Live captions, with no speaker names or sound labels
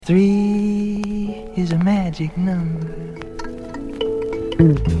3 is a magic number.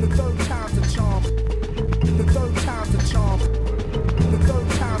 The third time's the charm. The third time's the charm. The third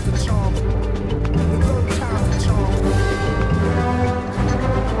time's the charm. The third time's the charm.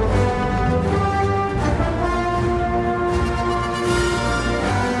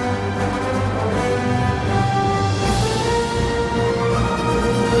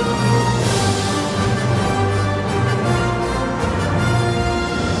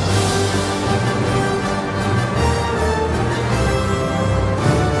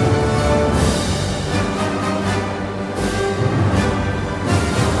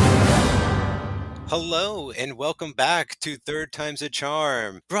 Hello and welcome back to Third Time's a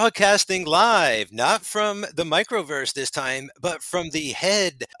Charm, broadcasting live, not from the microverse this time, but from the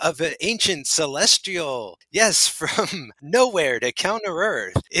head of an ancient celestial. Yes, from nowhere to counter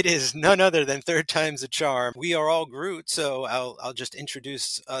Earth. It is none other than Third Time's a Charm. We are all Groot, so I'll just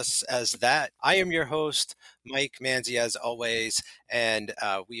introduce us as that. I am your host, Mike Manzi, as always, and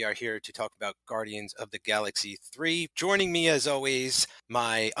we are here to talk about Guardians of the Galaxy 3. Joining me, as always,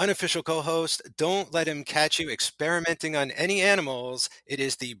 my unofficial co-host, don't let him catch you experimenting on any animals. It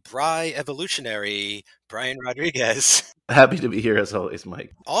is the Bry evolutionary, Brian Rodriguez. Happy to be here as always,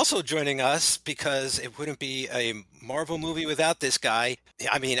 Mike. Also joining us, because it wouldn't be a Marvel movie without this guy.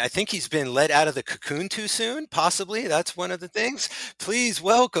 I mean, I think he's been let out of the cocoon too soon, possibly. That's one of the things. Please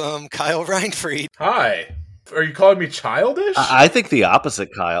welcome Kyle Reinfried. Hi. Are you calling me childish? I think the opposite,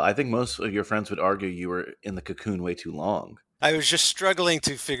 Kyle. I think most of your friends would argue you were in the cocoon way too long. I was just struggling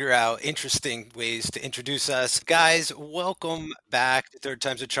to figure out interesting ways to introduce us. Guys, welcome back to Third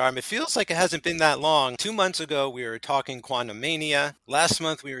Time's a Charm. It feels like it hasn't been that long. 2 months ago, we were talking Quantumania. Last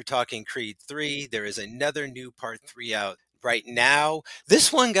month, we were talking Creed 3. There is another new Part 3 out right now.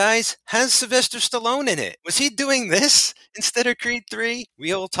 This one, guys, has Sylvester Stallone in it. Was he doing this instead of Creed 3?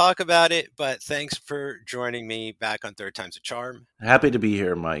 We'll talk about it, but thanks for joining me back on Third Time's a Charm. Happy to be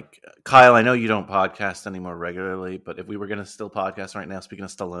here, Mike. Kyle, I know you don't podcast anymore regularly, but if we were going to still podcast right now, speaking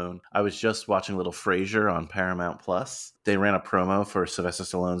of Stallone, I was just watching a little Frasier on Paramount Plus. They ran a promo for Sylvester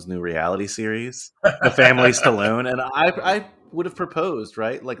Stallone's new reality series, The Family Stallone, and I would have proposed,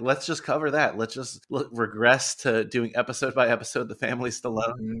 right? Like, let's just cover that. Let's just regress to doing episode by episode The Family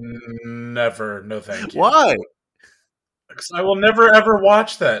Stallone. Never. No, thank you. Why? Because I will never, ever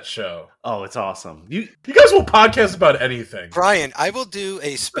watch that show. Oh, it's awesome. You guys will podcast about anything. Brian, I will do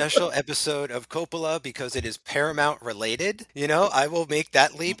a special episode of Coppola because it is Paramount related. You know, I will make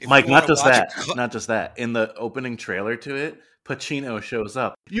that leap. If Mike, you not wanna just watch that. it- Not just that. In the opening trailer to it, Pacino shows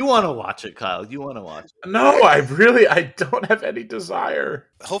up. You want to watch it, Kyle. You want to watch it. No, I don't have any desire.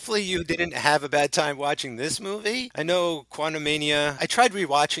 Hopefully you didn't have a bad time watching this movie. I know Quantumania, I tried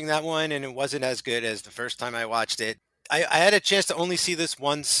rewatching that one and it wasn't as good as the first time I watched it. I had a chance to only see this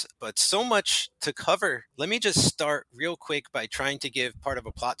once, but so much to cover. Let me just start real quick by trying to give part of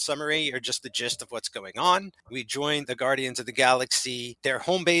a plot summary or just the gist of what's going on. We joined the Guardians of the Galaxy. Their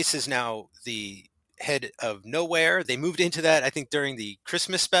home base is now the head of nowhere. They moved into that, I think, during the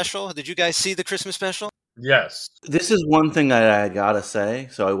Christmas special. Did you guys see the Christmas special? Yes. This is one thing I gotta say.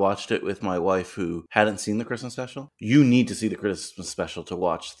 So I watched it with my wife who hadn't seen the Christmas special. You need to see the Christmas special to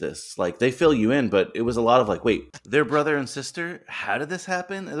watch this. Like, they fill you in, but it was a lot of like, wait, they're brother and sister? How did this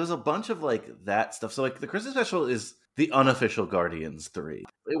happen? And there was a bunch of like that stuff. So like the Christmas special is the unofficial Guardians 3.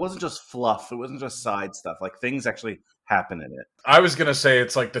 It wasn't just fluff. It wasn't just side stuff. Like, things actually happen in it. I was going to say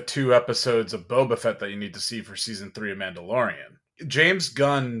it's like the 2 episodes of Boba Fett that you need to see for season 3 of Mandalorian. James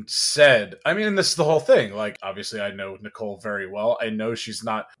Gunn said, I mean, and this is the whole thing. Like, obviously, I know Nicole very well. I know she's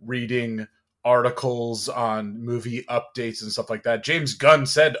not reading articles on movie updates and stuff like that. James Gunn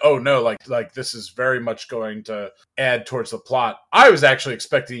said, oh no, like this is very much going to add towards the plot. I was actually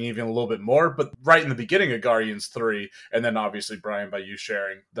expecting even a little bit more, but right in the beginning of Guardians 3, and then obviously, Brian, by you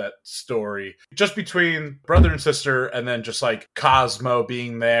sharing that story, just between brother and sister, and then just like Cosmo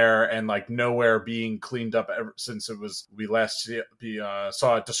being there and like nowhere being cleaned up ever since we last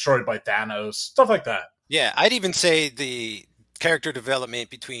saw it destroyed by Thanos, stuff like that. Yeah, I'd even say the character development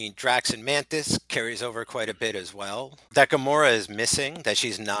between Drax and Mantis carries over quite a bit as well. That Gamora is missing, that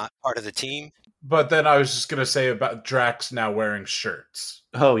she's not part of the team. But then I was just going to say about Drax now wearing shirts.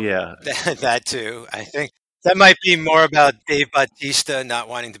 Oh, yeah. That too. I think that might be more about Dave Bautista not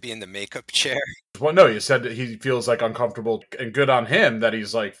wanting to be in the makeup chair. Well, no, you said that he feels like uncomfortable, and good on him that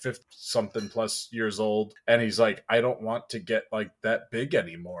he's like 50 something plus years old. And he's like, I don't want to get like that big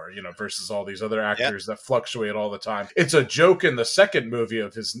anymore, versus all these other actors that fluctuate all the time. It's a joke in the second movie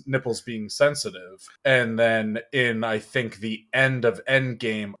of his nipples being sensitive. And then in, I think, the end of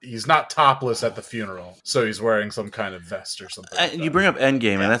Endgame, he's not topless at the funeral. So he's wearing some kind of vest or something. Like You bring up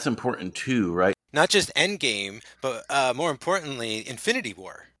Endgame, and that's important too, right? Not just Endgame, but more importantly, Infinity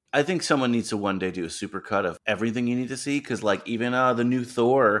War. I think someone needs to one day do a supercut of everything you need to see, because like even the new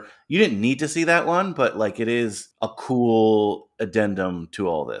Thor, you didn't need to see that one, but like it is a cool addendum to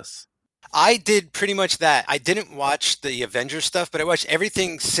all this. I did pretty much that. I didn't watch the Avengers stuff, but I watched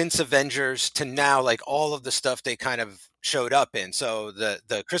everything since Avengers to now, like all of the stuff they kind of showed up in. So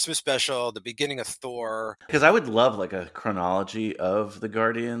the Christmas special, the beginning of Thor. Because I would love like a chronology of the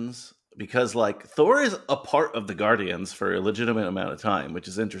Guardians, because like Thor is a part of the Guardians for a legitimate amount of time, which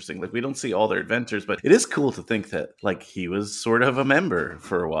is interesting. Like we don't see all their adventures, but it is cool to think that like he was sort of a member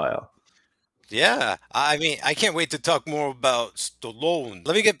for a while. Yeah, I mean, I can't wait to talk more about Stallone.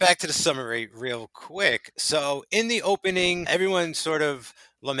 Let me get back to the summary real quick. So in the opening, everyone's sort of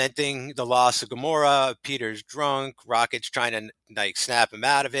lamenting the loss of Gamora. Peter's drunk. Rocket's trying to like snap him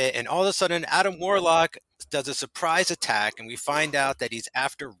out of it. And all of a sudden, Adam Warlock does a surprise attack, and we find out that he's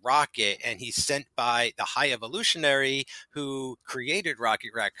after Rocket, and he's sent by the High Evolutionary who created Rocket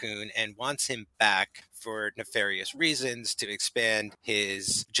Raccoon and wants him back for nefarious reasons to expand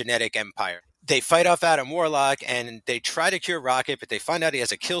his genetic empire. They fight off Adam Warlock and they try to cure Rocket, but they find out he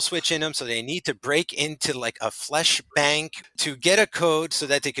has a kill switch in him, so they need to break into like a flesh bank to get a code so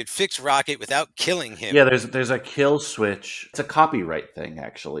that they could fix Rocket without killing him. Yeah, there's a kill switch. It's a copyright thing,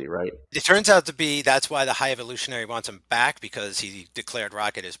 actually, right? It turns out to be that's why the High Evolutionary wants him back, because he declared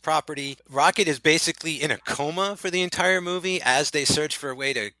Rocket his property. Rocket is basically in a coma for the entire movie as they search for a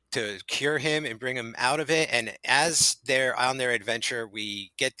way to cure him and bring him out of it. And as they're on their adventure,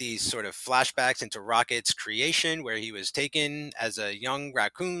 we get these sort of flashbacks into Rocket's creation, where he was taken as a young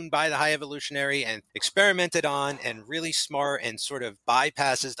raccoon by the High Evolutionary and experimented on, and really smart, and sort of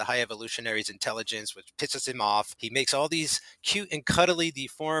bypasses the High Evolutionary's intelligence, which pisses him off. He makes all these cute and cuddly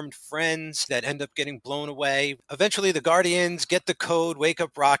deformed friends that end up getting blown away. Eventually the Guardians get the code, wake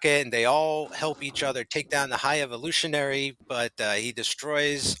up Rocket, and they all help each other take down the High Evolutionary, but he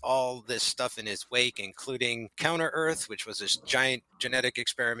destroys all this stuff in his wake, including Counter Earth, which was this giant genetic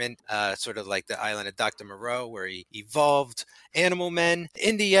experiment, sort of like the island of Dr. Moreau, where he evolved animal men.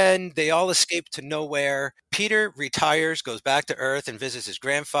 In the end, they all escape to nowhere. Peter retires, goes back to Earth and visits his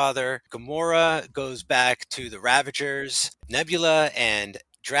grandfather. Gamora goes back to the Ravagers. Nebula and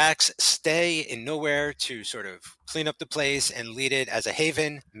Drax stay in Nowhere to sort of clean up the place and lead it as a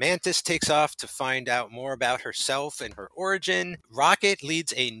haven. Mantis takes off to find out more about herself and her origin. Rocket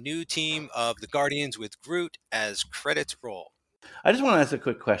leads a new team of the Guardians with Groot as credits roll. I just want to ask a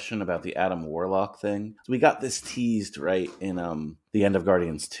quick question about the Adam Warlock thing. So we got this teased right in the end of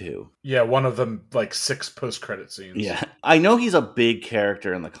Guardians 2. Yeah, one of them like 6 post-credit scenes. Yeah. I know he's a big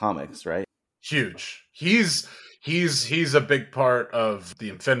character in the comics, right? Huge. He's a big part of the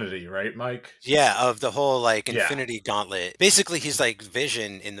Infinity, right, Mike? Yeah, of the whole like Infinity Gauntlet. Basically, he's like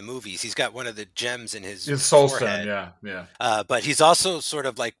Vision in the movies. He's got one of the gems in his soul forehead. stone, yeah. But he's also sort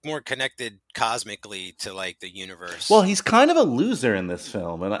of like more connected cosmically to like the universe. Well, he's kind of a loser in this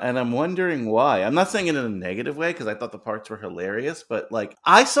film, and I'm wondering why. I'm not saying it in a negative way, because I thought the parts were hilarious, but like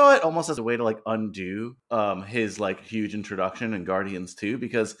I saw it almost as a way to like undo his like huge introduction in Guardians 2,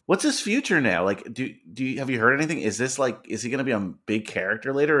 because what's his future now? Like, have you heard anything? Is this like, is he going to be a big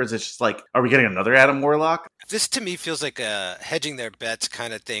character later, or is it just like, are we getting another Adam Warlock? This to me feels like a hedging their bets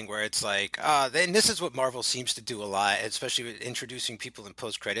kind of thing, where it's like, and this is what Marvel seems to do a lot, especially with introducing people in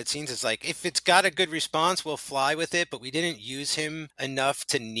post-credit scenes. It's like, if it's got a good response, we'll fly with it, but we didn't use him enough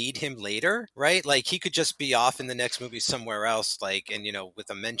to need him later, right? Like, he could just be off in the next movie somewhere else, like, and, with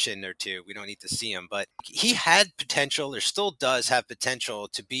a mention or two, we don't need to see him. But he had potential, or still does have potential,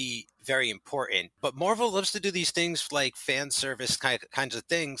 to be very important. But Marvel loves to do these things like fan service kinds of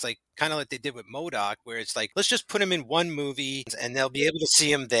things, like kind of like they did with MODOK, where it's like, let's just put him in one movie and they'll be able to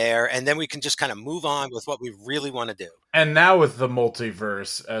see him there, and then we can just kind of move on with what we really want to do. And now with the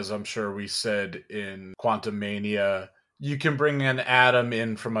multiverse, as I'm sure we said in Quantum Mania, you can bring an Adam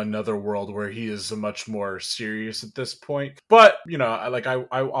in from another world where he is much more serious at this point. But,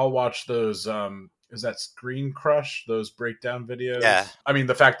 I'll watch those is that Screen Crush, those breakdown videos? Yeah. I mean,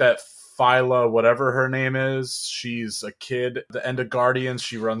 the fact that Phyla, whatever her name is, she's a kid. At the end of Guardians,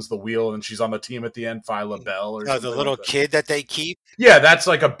 she runs the wheel and she's on the team at the end, Phyla Bell. Or the little kid that they keep? Yeah, that's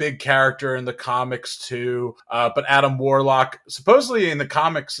like a big character in the comics too. But Adam Warlock, supposedly in the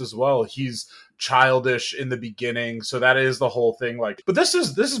comics as well, he's childish in the beginning. So that is the whole thing. Like, but this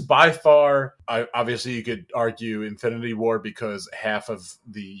is by far, obviously you could argue Infinity War because half of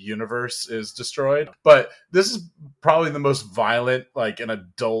the universe is destroyed, but this is probably the most violent, like an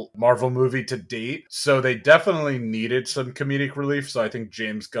adult Marvel movie to date. So they definitely needed some comedic relief. So I think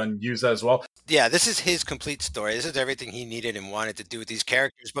James Gunn used that as well. Yeah, this is his complete story. This is everything he needed and wanted to do with these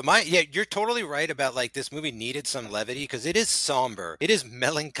characters. But yeah, you're totally right about like this movie needed some levity because it is somber. It is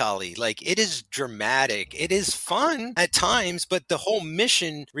melancholy. Like it is dramatic. It is fun at times, but the whole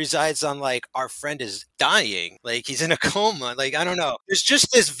mission resides on like our friend is dying. Like he's in a coma. Like, I don't know. There's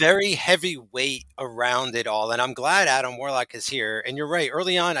just this very heavy weight around it all. And I'm glad Adam Warlock is here. And you're right.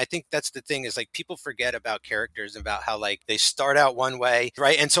 Early on, I think that's the thing is like people forget about characters and about how like they start out one way,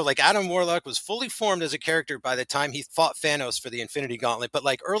 right? And so like Adam Warlock was fully formed as a character by the time he fought Thanos for the Infinity Gauntlet. But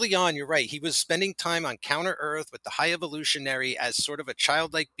like early on, you're right. He was spending time on Counter Earth with the High Evolutionary as sort of a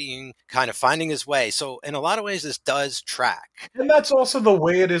childlike being, kind of finding his way. So in a lot of ways, this does track. And that's also the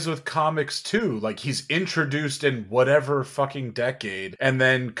way it is with comics too. Like he's introduced in whatever fucking decade and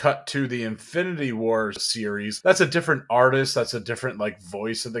then cut to the Infinity War series. That's a different artist. That's a different like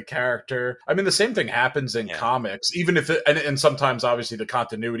voice of the character. I mean, the same thing happens in comics, even if it, and sometimes obviously the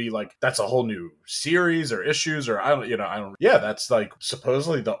continuity, like that's a whole new series or issues or that's like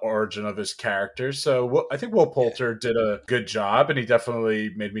supposedly the origin of his character. So I think Will Poulter did a good job and he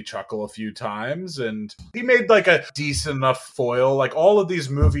definitely made me chuckle a few times and he made like a decent enough foil. Like all of these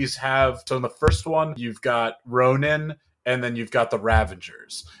movies have, so in the first one you've got Ronin and then you've got the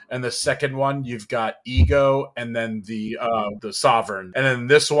Ravagers. And the second one, you've got Ego, and then the Sovereign. And then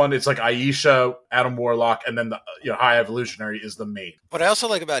this one, it's like Aisha, Adam Warlock, and then the High Evolutionary is the main. What I also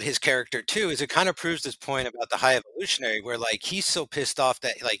like about his character too is it kind of proves this point about the High Evolutionary, where like he's so pissed off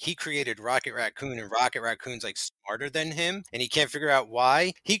that like he created Rocket Raccoon, and Rocket Raccoon's like smarter than him, and he can't figure out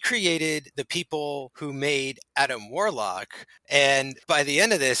why. He created the people who made Adam Warlock, and by the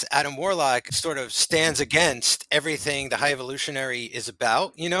end of this, Adam Warlock sort of stands against everything the High Evolutionary is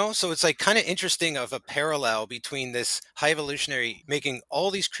about, So it's like kind of interesting of a parallel between this High Evolutionary making all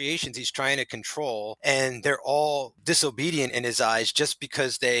these creations he's trying to control, and they're all disobedient in his eyes just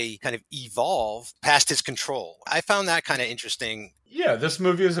because they kind of evolve past his control. I found that kind of interesting. Yeah, this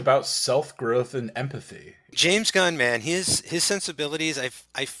movie is about self-growth and empathy. James Gunn, man, his sensibilities,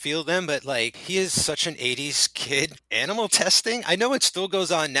 I feel them, but like he is such an 80s kid. Animal testing, I know it still goes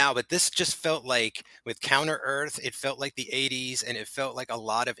on now, but this just felt like with Counter Earth, it felt like the 80s and it felt like a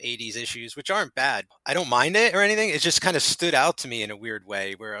lot of 80s issues, which aren't bad. I don't mind it or anything. It just kind of stood out to me in a weird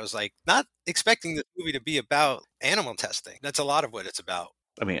way where I was like, not expecting this movie to be about animal testing. That's a lot of what it's about.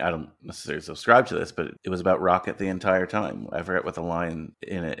 I mean, I don't necessarily subscribe to this, but it was about Rocket the entire time. I forget what the line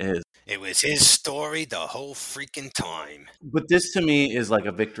in it is. It was his story the whole freaking time. But this to me is like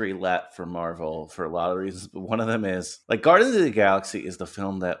a victory lap for Marvel for a lot of reasons. But one of them is like Guardians of the Galaxy is the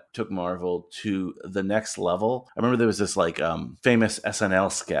film that took Marvel to the next level. I remember there was this like famous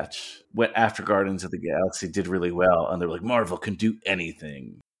SNL sketch when after Guardians of the Galaxy did really well. And they're like, Marvel can do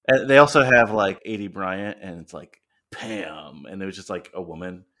anything. And they also have like A.D. Bryant and it's like, Pam, and it was just like a woman,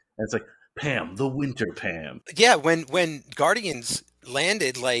 and it's like Pam, the Winter Pam. Yeah, when Guardians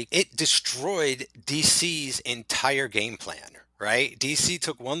landed, like it destroyed DC's entire game plan. Right? DC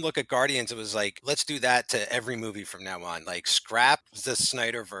took one look at Guardians. It was like, let's do that to every movie from now on. Like, scrap the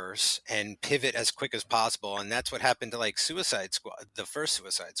Snyderverse and pivot as quick as possible. And that's what happened to like Suicide Squad, the first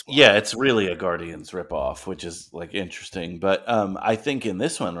Suicide Squad. Yeah, it's really a Guardians ripoff, which is like interesting. But I think in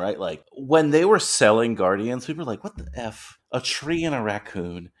this one, right, like when they were selling Guardians, people were like, what the F? A tree and a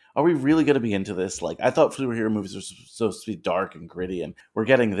raccoon. Are we really going to be into this? Like, I thought superhero movies were supposed to be dark and gritty, and we're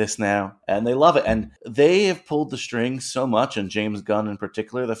getting this now, and they love it. And they have pulled the strings so much, and James Gunn in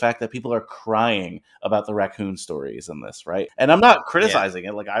particular, the fact that people are crying about the raccoon stories in this, right? And I'm not criticizing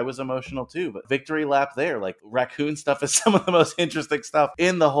it. Like, I was emotional too, but victory lap there. Like, raccoon stuff is some of the most interesting stuff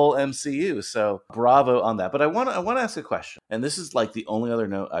in the whole MCU. So, bravo on that. But I want to ask a question, and this is like the only other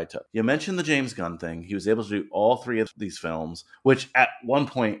note I took. You mentioned the James Gunn thing. He was able to do all three of these films, which at one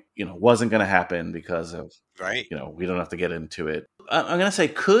point, wasn't going to happen because of, right. We don't have to get into it. I'm going to say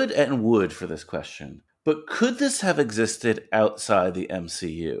could and would for this question. But could this have existed outside the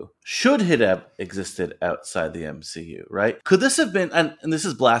MCU? Should it have existed outside the MCU, right? Could this have been, and this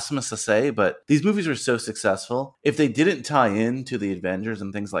is blasphemous to say, but these movies were so successful, if they didn't tie in to the Avengers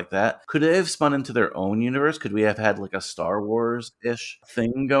and things like that, could they have spun into their own universe? Could we have had like a Star Wars-ish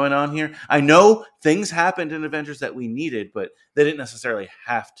thing going on here? I know things happened in Avengers that we needed, but they didn't necessarily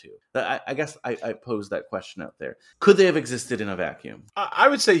have to. I guess I posed that question out there. Could they have existed in a vacuum? I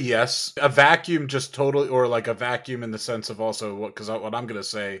would say yes. A vacuum just totally, or like a vacuum in the sense of also, because what I'm going to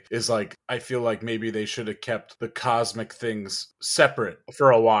say is is like, I feel like maybe they should have kept the cosmic things separate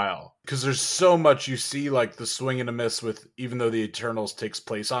for a while. Because there's so much you see, like the swing and a miss with, even though the Eternals takes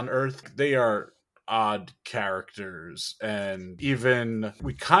place on Earth, they are odd characters. And even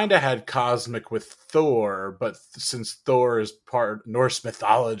we kind of had cosmic with Thor, but since Thor is part Norse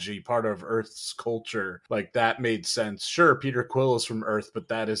mythology, part of Earth's culture, like that made sense. Sure, Peter Quill is from Earth, but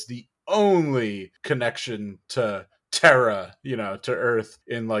that is the only connection to Terra, to Earth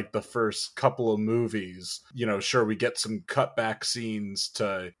in like the first couple of movies. Sure, we get some cutback scenes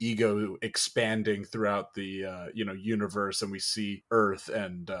to Ego expanding throughout the universe, and we see Earth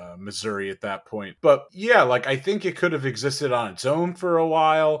and Missouri at that point. But yeah, like I think it could have existed on its own for a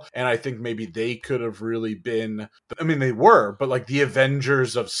while, and I think maybe they could have really been, I mean they were, but like the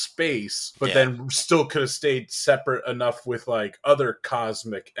Avengers of space, but then still could have stayed separate enough with like other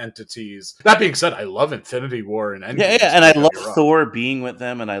cosmic entities. That being said, I love Infinity War and Endgame. Yeah, and I love Thor being with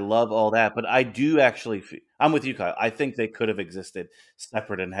them, and I love all that. But I do actually, I'm with you, Kyle. I think they could have existed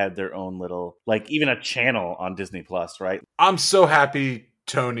separate and had their own little, like even a channel on Disney Plus, right? I'm so happy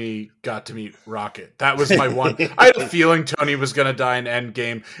Tony got to meet Rocket. That was my one. I had a feeling Tony was going to die in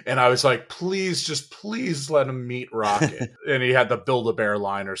Endgame, and I was like, please let him meet Rocket. And he had the Build-A-Bear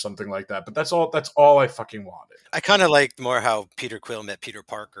line or something like that. But that's all I fucking wanted. I kind of liked more how Peter Quill met Peter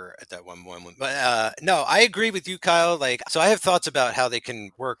Parker at that one moment. But no, I agree with you, Kyle. Like, so I have thoughts about how they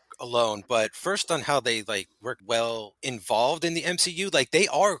can work alone, but first on how they like work well involved in the MCU. Like they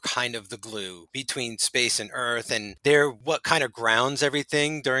are kind of the glue between space and Earth, and they're what kind of grounds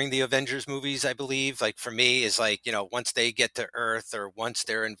everything during the Avengers movies, I believe. Like for me is like, once they get to Earth or once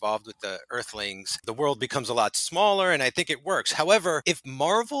they're involved with the Earthlings, the world becomes a lot smaller, and I think it works. However, if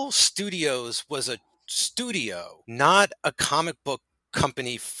Marvel Studios was a studio, not a comic book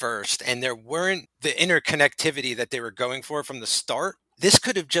company first, and there weren't the interconnectivity that they were going for from the start, this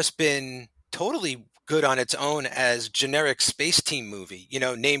could have just been totally good on its own as generic space team movie,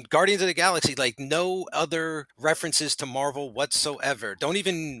 named Guardians of the Galaxy, like no other references to Marvel whatsoever. Don't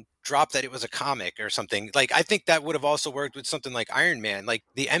even drop that it was a comic or something. Like, I think that would have also worked with something like Iron Man. Like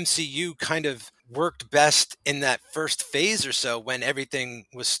the MCU kind of worked best in that first phase or so when everything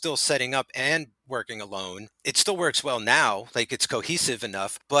was still setting up and working alone. It still works well now, like it's cohesive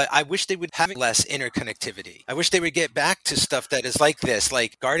enough, but I wish they would have less interconnectivity. I wish they would get back to stuff that is like this,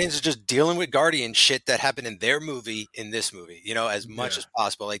 like Guardians are just dealing with Guardian shit that happened in their movie, in this movie, as much as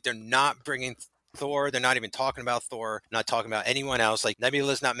possible. Like they're not bringing Thor, they're not even talking about Thor, not talking about anyone else. Like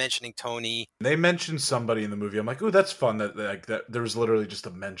Nebula's not mentioning Tony. They mentioned somebody in the movie. I'm like, oh, that's fun that there was literally just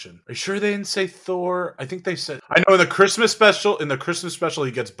a mention. Are you sure they didn't say Thor? I think they said, I know in the Christmas special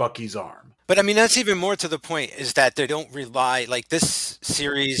he gets Bucky's arm. But I mean, that's even more to the point, is that they don't rely, like this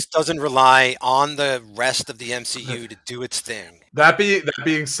series doesn't rely on the rest of the MCU to do its thing. That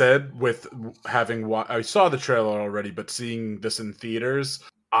being said, with having I saw the trailer already, but seeing this in theaters,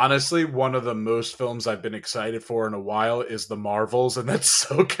 honestly, one of the most films I've been excited for in a while is The Marvels, and that's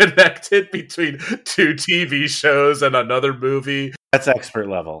so connected between two TV shows and another movie. That's expert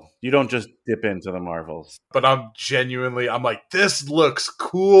level. You don't just dip into the Marvels. But I'm like, this looks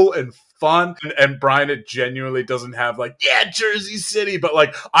cool and fun. And Brian, it genuinely doesn't have like, Jersey City, but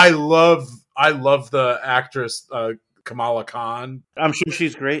like, I love the actress, Kamala Khan. I'm sure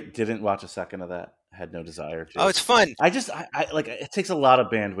she's great. Didn't watch a second of that. Had no desire to. Oh, it's fun. I like, it takes a lot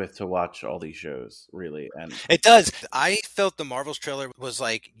of bandwidth to watch all these shows, really. And it does. I felt the Marvels trailer was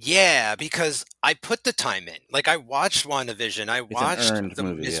like, because I put the time in. Like I watched WandaVision, I watched the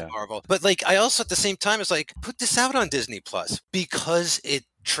movie, Miss Marvel, but like I also at the same time was like, put this out on Disney Plus because it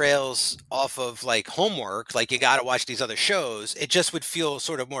trails off of like homework. Like you got to watch these other shows. It just would feel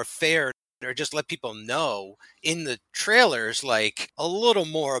sort of more fair, or just let people know in the trailers, like a little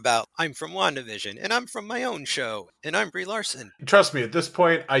more about, I'm from WandaVision and I'm from my own show and I'm Brie Larson. Trust me, at this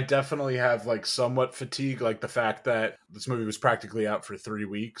point, I definitely have like somewhat fatigue, like the fact that this movie was practically out for 3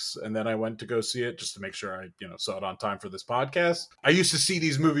 weeks. And then I went to go see it just to make sure I, saw it on time for this podcast. I used to see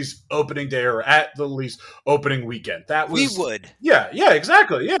these movies opening day or at the least opening weekend. We would. Yeah,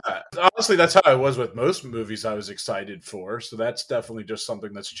 exactly. Yeah. Honestly, that's how I was with most movies I was excited for. So that's definitely just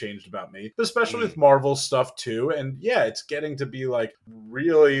something that's changed about me, especially with Marvel stuff too. And yeah, it's getting to be like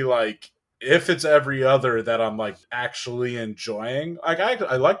really like if it's every other that I'm like actually enjoying, like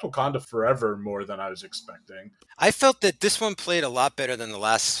I liked Wakanda Forever more than I was expecting. I felt that this one played a lot better than the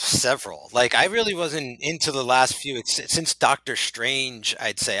last several. Like, I really wasn't into the last few. Since Doctor Strange,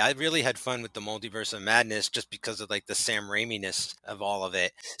 I'd say. I really had fun with the Multiverse of Madness just because of, like, the Sam Raimi-ness of all of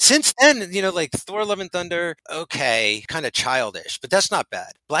it. Since then, like, Thor Love and Thunder, okay, kind of childish, but that's not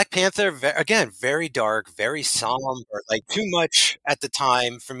bad. Black Panther, again, very dark, very somber, like, too much at the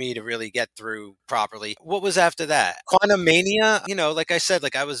time for me to really get through properly. What was after that? Quantum Mania, like I said,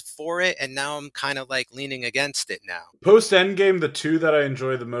 like, I was for it, and now I'm kind of, like, leaning against it now. Post Endgame, the two that I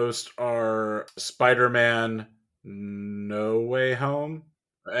enjoy the most are Spider-Man No Way Home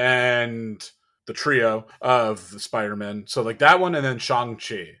and the trio of Spider-Man. So like that one and then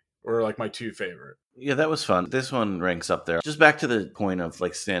Shang-Chi were like my two favorite. Yeah, that was fun. This one ranks up there. Just back to the point of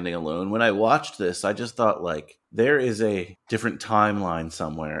like standing alone. When I watched this, I just thought like there is a different timeline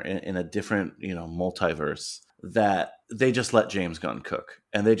somewhere in a different, multiverse that they just let James Gunn cook.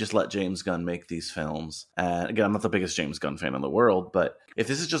 And they just let James Gunn make these films. And again, I'm not the biggest James Gunn fan in the world, but if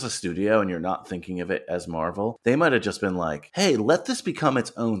this is just a studio and you're not thinking of it as Marvel, they might have just been like, hey, let this become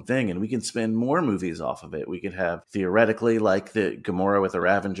its own thing and we can spin more movies off of it. We could have theoretically like the Gamora with the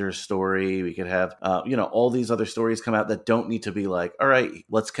Ravengers story. We could have, all these other stories come out that don't need to be like, all right,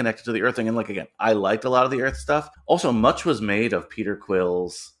 let's connect it to the Earth thing. And like, again, I liked a lot of the Earth stuff. Also, much was made of Peter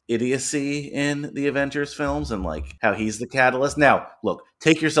Quill's idiocy in the Avengers films and like how he's the catalyst. Now, look,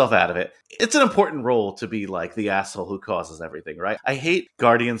 take yourself out of it. It's an important role to be like the asshole who causes everything, right? I hate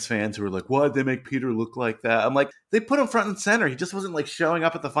Guardians fans who are like, why'd they make Peter look like that? I'm like, they put him front and center. He just wasn't like showing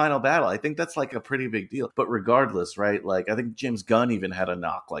up at the final battle. I think that's like a pretty big deal. But regardless, right? Like I think James Gunn even had a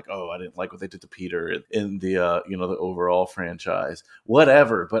knock like, oh, I didn't like what they did to Peter in the, the overall franchise,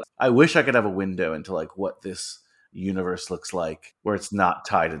 whatever. But I wish I could have a window into like what this universe looks like where it's not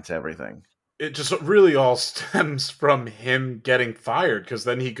tied into everything. It just really all stems from him getting fired because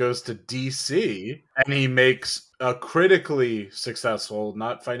then he goes to DC and he makes a critically successful,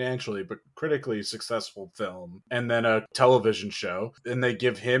 not financially, but critically successful film and then a television show. And they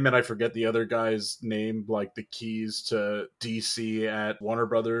give him, and I forget the other guy's name, like the keys to DC at Warner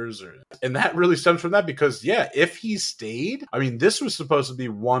Brothers. And that really stems from that because, yeah, if he stayed, I mean, this was supposed to be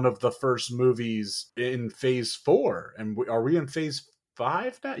one of the first movies in phase 4. And are we in phase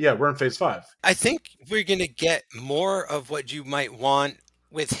 5 now? Yeah, we're in phase 5. I think we're going to get more of what you might want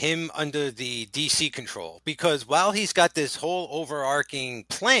with him under the DC control, because while he's got this whole overarching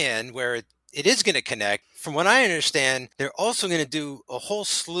plan where it is going to connect, from what I understand, they're also going to do a whole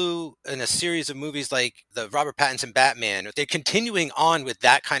slew in a series of movies like the Robert Pattinson Batman. They're continuing on with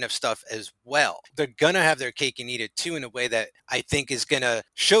that kind of stuff as well. They're going to have their cake and eat it too in a way that I think is going to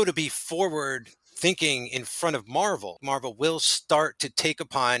show to be forward thinking in front of Marvel. Marvel will start to take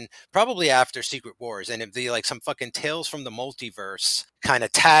upon, probably after Secret Wars, and it'd be like some fucking Tales from the Multiverse kind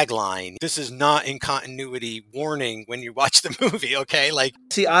of tagline. This is not in continuity warning when you watch the movie, okay? Like,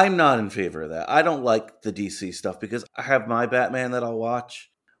 see, I'm not in favor of that. I don't like the DC stuff because I have my Batman that I'll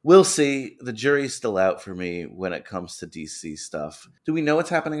watch. We'll see. The jury's still out for me when it comes to DC stuff. Do we know what's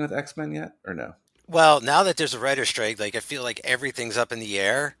happening with X-Men yet or no? Well, now that there's a writer's strike, like I feel like everything's up in the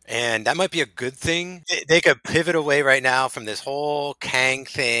air, and that might be a good thing. They could pivot away right now from this whole Kang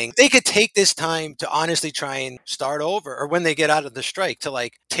thing. They could take this time to honestly try and start over, or when they get out of the strike, to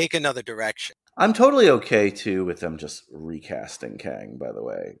like take another direction. I'm totally okay too with them just recasting Kang, by the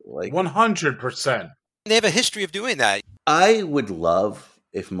way. Like 100%. They have a history of doing that. I would love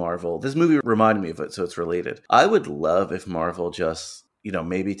if Marvel, this movie reminded me of it, so it's related. I would love if Marvel just,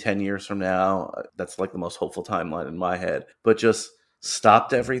 maybe 10 years from now, that's like the most hopeful timeline in my head, but just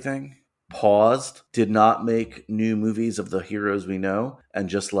stopped everything, paused, did not make new movies of the heroes we know, and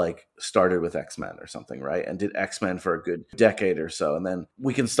just like started with X-Men or something, right? And did X-Men for a good decade or so. And then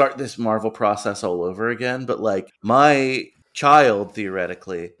we can start this Marvel process all over again. But like my child,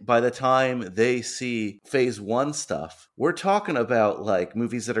 theoretically, by the time they see phase 1 stuff, we're talking about like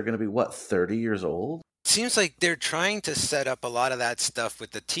movies that are going to be 30 years old? Seems like they're trying to set up a lot of that stuff with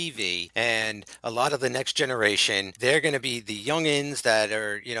the TV and a lot of the next generation. They're going to be the youngins that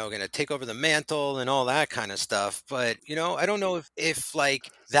are, going to take over the mantle and all that kind of stuff. But, I don't know if like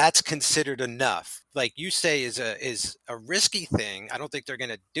that's considered enough. Like you say is a risky thing. I don't think they're going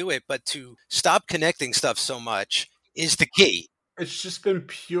to do it, but to stop connecting stuff so much is the key. It's just been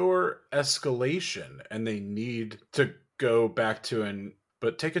pure escalation and they need to go back to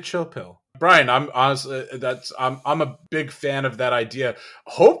but take a chill pill. Brian, I'm honestly, I'm a big fan of that idea.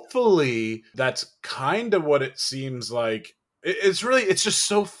 Hopefully, that's kind of what it seems like It's just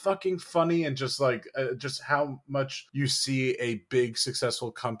so fucking funny, and just like just how much you see a big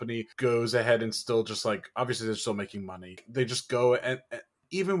successful company goes ahead and still just like, obviously they're still making money. They just go and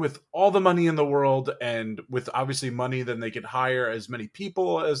even with all the money in the world, and with obviously money, then they can hire as many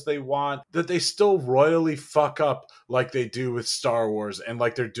people as they want, that they still royally fuck up like they do with Star Wars, and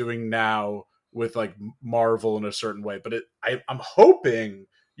like they're doing now with like Marvel in a certain way. But I'm hoping,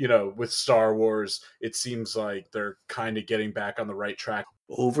 with Star Wars, it seems like they're kind of getting back on the right track.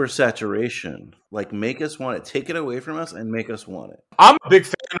 Oversaturation. Like, make us want it. Take it away from us and make us want it. I'm a big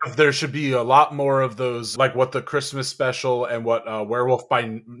fan of, there should be a lot more of those, like what the Christmas special and what Werewolf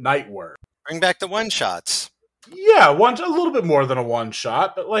by Night were. Bring back the one-shots. Yeah, a little bit more than a one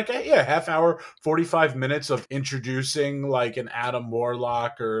shot, but like, yeah, half hour, 45 minutes of introducing like an Adam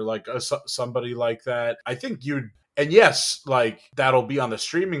Warlock or like somebody like that. I think and yes, like that'll be on the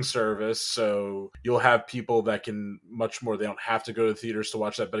streaming service, so you'll have people that can much more. They don't have to go to theaters to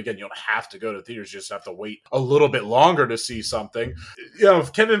watch that, but again, you don't have to go to theaters. You just have to wait a little bit longer to see something.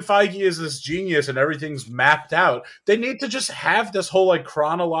 If Kevin Feige is this genius and everything's mapped out, they need to just have this whole like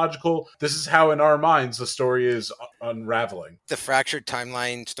chronological, this is how in our minds the story is unraveling. The fractured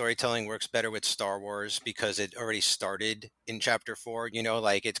timeline storytelling works better with Star Wars because it already started in chapter 4,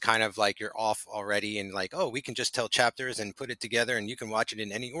 like it's kind of like you're off already, and like, oh, we can just tell chapters and put it together and you can watch it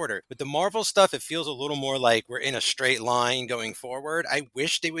in any order. With the Marvel stuff, it feels a little more like we're in a straight line going forward. I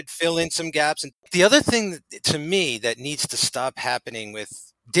wish they would fill in some gaps. And the other thing to me that needs to stop happening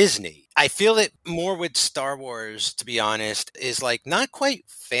with Disney, I feel it more with Star Wars, to be honest, is like not quite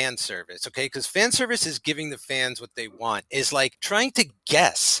fan service, okay? Because fan service is giving the fans what they want, is like trying to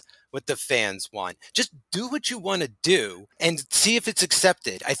guess what the fans want. Just do what you want to do and see if it's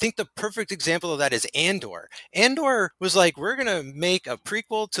accepted. I think the perfect example of that is Andor. Andor was like, we're going to make a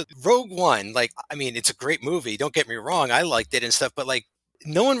prequel to Rogue One. Like, I mean, it's a great movie. Don't get me wrong. I liked it and stuff, but like,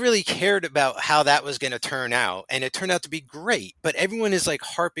 no one really cared about how that was going to turn out, and it turned out to be great. But everyone is like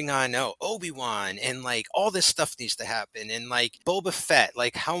harping on, Obi-Wan, and like all this stuff needs to happen, and like Boba Fett,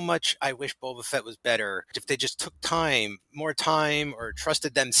 like how much I wish Boba Fett was better if they just took more time, or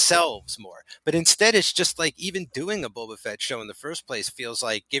trusted themselves more. But instead, it's just like even doing a Boba Fett show in the first place feels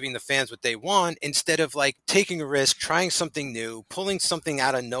like giving the fans what they want instead of like taking a risk, trying something new, pulling something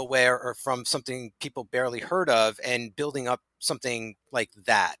out of nowhere or from something people barely heard of, and building up something like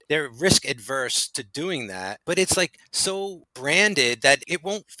that. They're risk adverse to doing that, but it's like so branded that it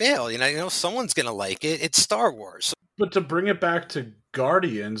won't fail. I know someone's going to like it. It's Star Wars. But to bring it back to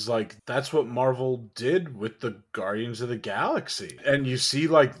Guardians, like that's what Marvel did with the Guardians of the Galaxy. And you see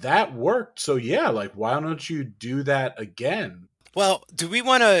like that worked. So yeah, like why don't you do that again? Well, do we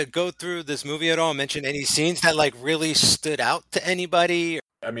want to go through this movie at all? Mention any scenes that like really stood out to anybody?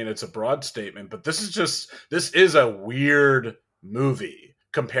 I mean, it's a broad statement, but this is a weird movie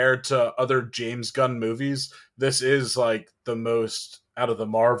compared to other James Gunn movies. This is like the most, out of the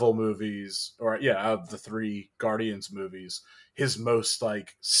Marvel movies, or out of the 3 Guardians movies, his most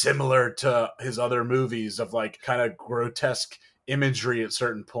like similar to his other movies of like kind of grotesque imagery at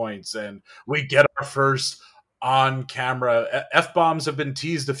certain points. And we get our first on camera F-bombs have been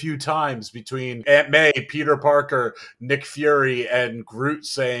teased a few times between Aunt May, Peter Parker, Nick Fury, and Groot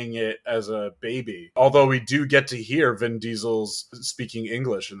saying it as a baby. Although we do get to hear Vin Diesel's speaking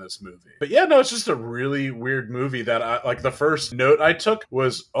English in this movie. But yeah, no, it's just a really weird movie that like the first note I took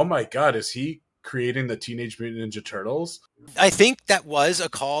was, oh my God, is he creating the Teenage Mutant Ninja Turtles? I think that was a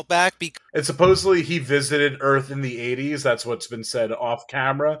callback and supposedly he visited Earth in the 80s. That's what's been said off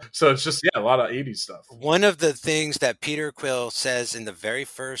camera. So it's just, a lot of 80s stuff. One of the things that Peter Quill says in the very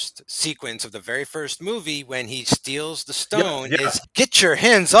first sequence of the very first movie when he steals the stone is, get your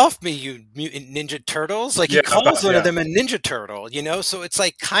hands off me, you mutant Ninja Turtles. Like he calls one of them a Ninja Turtle, So it's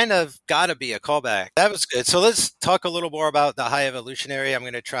like kind of gotta be a callback. That was good. So let's talk a little more about the High Evolutionary. I'm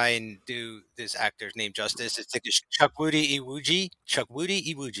going to try and do this actor's name justice. It's like Chukwudi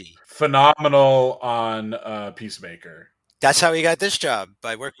Iwuji. Phenomenal on Peacemaker. That's how he got this job,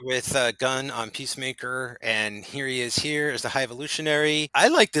 by working with Gunn on Peacemaker, and here he is here as the High Evolutionary. I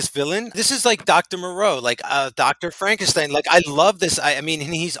like this villain. This is like Dr. Moreau, like Dr. Frankenstein. Like, I love this. I mean,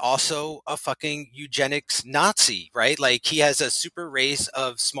 and he's also a fucking eugenics Nazi, right? Like, he has a super race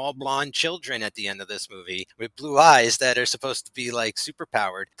of small blonde children at the end of this movie with blue eyes that are supposed to be like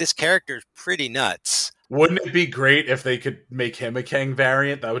superpowered. This character's pretty nuts. Wouldn't it be great if they could make him a Kang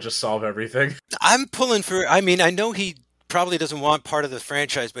variant? That would just solve everything. I'm pulling for, I mean, I know he probably doesn't want part of the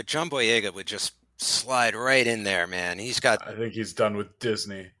franchise, but John Boyega would just slide right in there, man. I think he's done with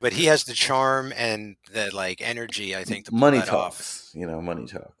Disney. But he has the charm and the like energy, I think, to pull money that talks. off. Money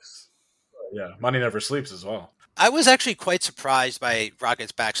talks. Yeah, money never sleeps as well. I was actually quite surprised by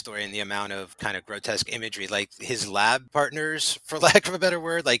Rocket's backstory and the amount of kind of grotesque imagery, like his lab partners, for lack of a better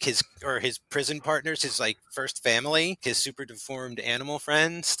word, like his prison partners, his like first family, his super deformed animal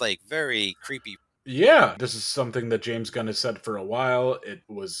friends, like very creepy. Yeah, this is something that James Gunn has said for a while. It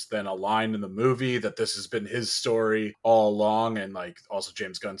was then a line in the movie that this has been his story all along, and like also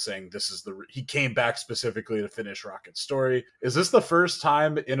James Gunn saying this is he came back specifically to finish Rocket's story. Is this the first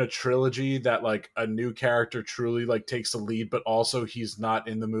time in a trilogy that like a new character truly like takes the lead, but also he's not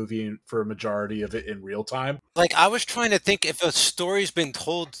in the movie for a majority of it in real time? Like I was trying to think if a story's been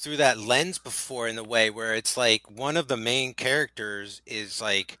told through that lens before in the way where it's like one of the main characters is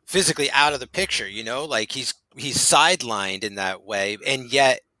like physically out of the picture, like he's sidelined in that way, and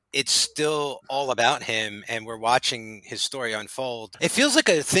yet it's still all about him and we're watching his story unfold. It feels like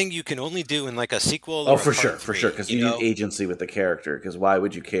a thing you can only do in like a sequel Oh, or a for part sure, for sure, three, because you need agency with the character. Because why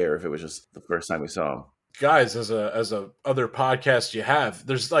would you care if it was just the first time we saw him? Guys, as a other podcast you have,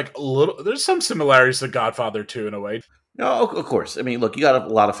 there's some similarities to Godfather 2 in a way. No, of course. I mean, look, you got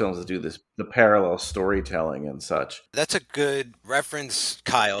a lot of films that do this, the parallel storytelling and such. That's a good reference,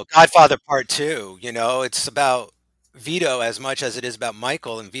 Kyle. Godfather Part 2, it's about Vito as much as it is about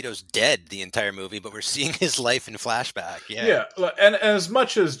Michael, and Vito's dead the entire movie, but we're seeing his life in flashback. Yeah, and as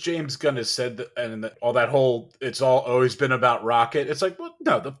much as James Gunn has said that, and all that whole it's all always been about Rocket, it's like, well,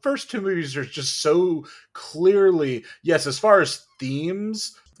 no, the first two movies are just so clearly, yes, as far as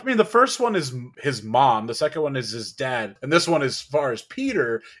themes. I mean, the first one is his mom, the second one is his dad, and this one, as far as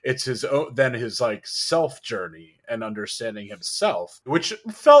Peter, it's his own, then his like self journey and understanding himself, which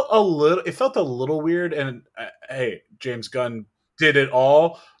felt a little weird. And hey, James Gunn did it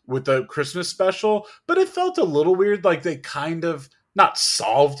all with the Christmas special, but it felt a little weird. Like they kind of not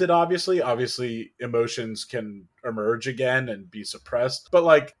solved it, obviously. Obviously, emotions can emerge again and be suppressed. But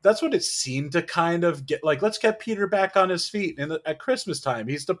like that's what it seemed to kind of get. Like, let's get Peter back on his feet. And at Christmas time,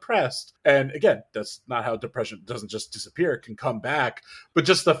 he's depressed. And again, that's not how depression doesn't just disappear; it can come back. But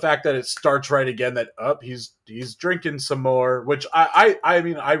just the fact that it starts right again, that he's drinking some more, which I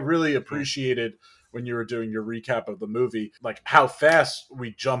mean, I really appreciated when you were doing your recap of the movie, like how fast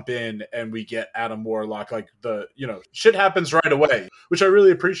we jump in and we get Adam Warlock, like shit happens right away, which I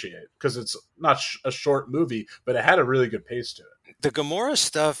really appreciate because it's not a short movie, but it had a really good pace to it. The Gamora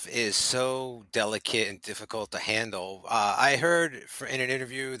stuff is so delicate and difficult to handle. I heard in an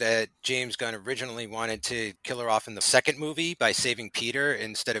interview that James Gunn originally wanted to kill her off in the second movie by saving Peter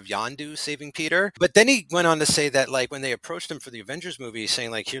instead of Yondu saving Peter. But then he went on to say that like when they approached him for the Avengers movie saying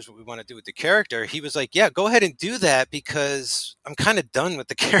like, here's what we want to do with the character, he was like, yeah, go ahead and do that because I'm kind of done with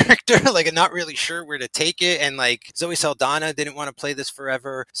the character. Like I'm not really sure where to take it. And like Zoe Saldana didn't want to play this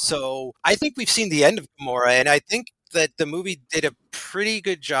forever. So I think we've seen the end of Gamora, and I think that the movie did a pretty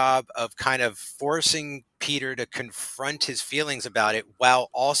good job of kind of forcing Peter to confront his feelings about it while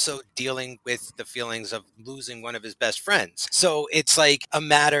also dealing with the feelings of losing one of his best friends. So it's like a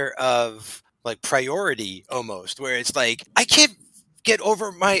matter of like priority almost, where it's like, I can't get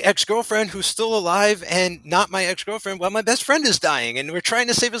over my ex-girlfriend who's still alive and not my ex-girlfriend while my best friend is dying and we're trying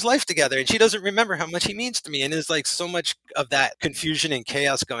to save his life together and she doesn't remember how much he means to me, and there's like so much of that confusion and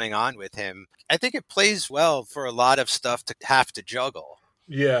chaos going on with him. I think it plays well for a lot of stuff to have to juggle.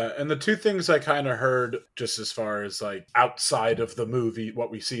 Yeah, and the two things I kind of heard just as far as like outside of the movie, what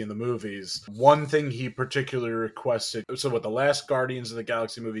we see in the movies, one thing he particularly requested, so what, the last Guardians of the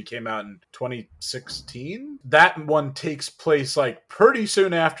Galaxy movie came out in 2016? That one takes place like pretty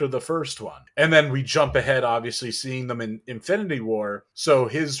soon after the first one. And then we jump ahead, obviously seeing them in Infinity War. So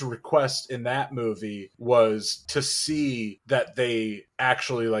his request in that movie was to see that they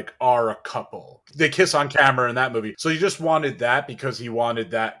actually like are a couple. They kiss on camera in that movie. So he just wanted that because he wanted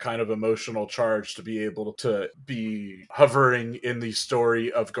that kind of emotional charge to be able to be hovering in the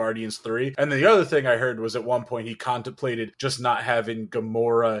story of Guardians 3. And the other thing I heard was at one point he contemplated just not having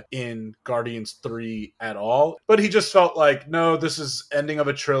Gamora in Guardians 3 at all. But he just felt like, no, this is ending of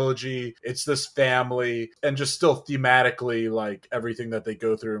a trilogy. It's this family, and just still thematically like everything that they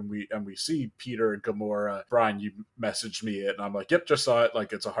go through, and we see Peter and Gamora. Brian, you messaged me it and I'm like, yep, just saw it.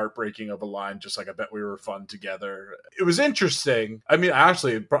 Like it's a heartbreaking of a line, just like I bet we were fun together. It was interesting. I mean,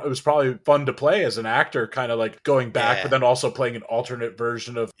 actually, it was probably fun to play as an actor, kind of like going back, but then also playing an alternate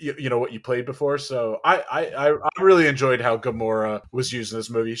version of what you played before. So I really enjoyed how Gamora was used in this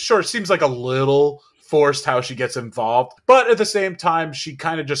movie. Sure, it seems like a little forced how she gets involved, but at the same time she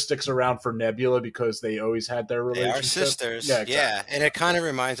kind of just sticks around for Nebula because they always had their relationship. They are sisters. Yeah, exactly. Yeah, and it kind of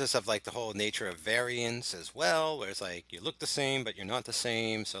reminds us of like the whole nature of variance as well, where it's like you look the same but you're not the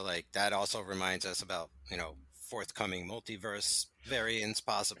same. So like that also reminds us about forthcoming multiverse variants,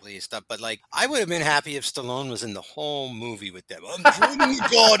 possibly stuff. But like, I would have been happy if Stallone was in the whole movie with them. I'm joining the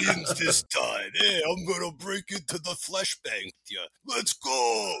Guardians this time. Hey, I'm gonna break into the flesh bank. Yeah, let's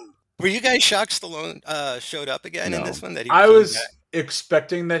go. Were you guys shocked Stallone showed up again in No. this one? That he I came was back?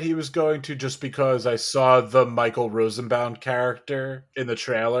 expecting that he was going to, just because I saw the Michael Rosenbaum character in the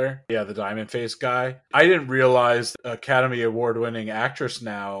trailer. Yeah, the diamond face guy. I didn't realize Academy Award winning actress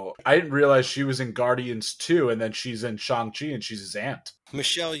now. I didn't realize she was in Guardians 2, and then she's in Shang-Chi and she's his aunt.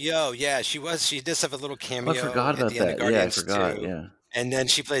 Michelle Yeoh, yeah, she was. She does have a little cameo I forgot at about the end of that. Yeah, I Guardians forgot. 2. Yeah. And then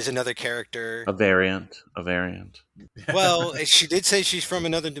she plays another character. A variant. Well, she did say she's from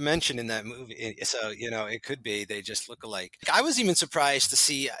another dimension in that movie. So, it could be they just look alike. I was even surprised to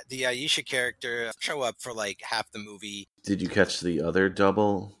see the Aisha character show up for like half the movie. Did you catch the other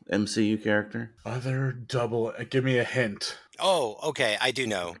double MCU character? Other double. Give me a hint. Oh, okay. I do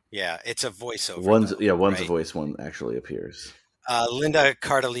know. Yeah, it's a voiceover. One's though, one's a right? voice, one actually appears. Linda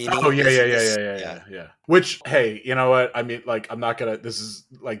Cardellini. Oh yeah, is- yeah. Which, hey, you know what? I mean, like, I'm not gonna. This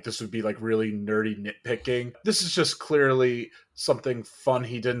would be like really nerdy nitpicking. This is just clearly something fun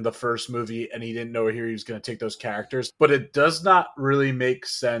he did in the first movie, and he didn't know here he was going to take those characters. But it does not really make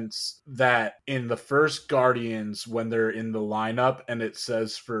sense that in the first Guardians, when they're in the lineup and it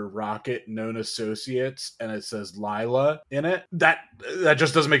says for Rocket known associates and it says Lila in it, that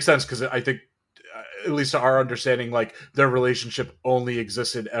just doesn't make sense, because I think, at least to our understanding, like, their relationship only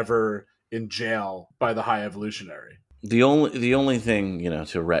existed ever in jail by the High Evolutionary. The only thing,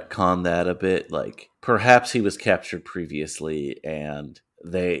 to retcon that a bit, like, perhaps he was captured previously and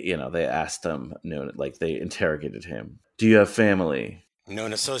they asked him, like, they interrogated him. Do you have family?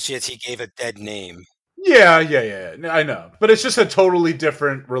 Known associates, he gave a dead name. Yeah, I know. But it's just a totally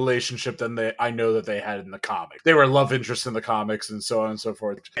different relationship than I know that they had in the comic. They were love interests in the comics and so on and so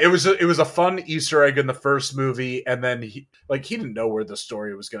forth. It was a fun Easter egg in the first movie, and then he didn't know where the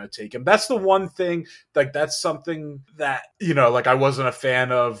story was going to take him. That's the one thing, like, that's something that, like, I wasn't a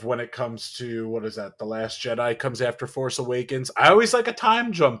fan of when it comes to, what is that, The Last Jedi comes after Force Awakens. I always like a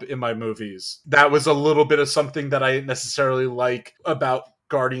time jump in my movies. That was a little bit of something that I didn't necessarily like about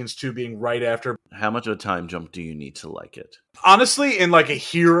Guardians 2 being right after. How much of a time jump do you need to like it? Honestly, in like a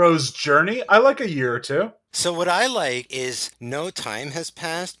hero's journey, I like a year or two. So what I like is no time has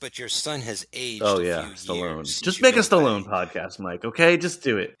passed, but your son has aged Oh a yeah, few Stallone. years. Just You make a go Stallone back. podcast, Mike, okay? Just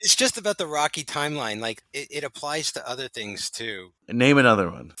do it. It's just about the Rocky timeline. Like, it applies to other things too. Name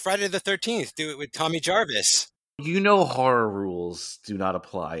another one. Friday the 13th, do it with Tommy Jarvis. Horror rules do not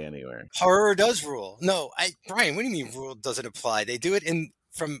apply anywhere. Horror does rule. No, Brian, what do you mean rule doesn't apply? They do it in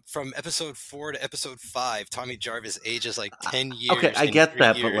from episode 4 to episode 5. Tommy Jarvis ages like 10 years. Okay, I in get 3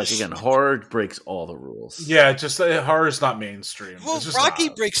 that, years. but like, again, horror breaks all the rules. Yeah, just horror's not mainstream. Well, It's just Rocky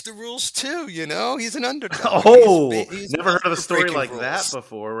not. breaks the rules too, He's an underdog. Oh, He's never heard of a story breaking like rules. that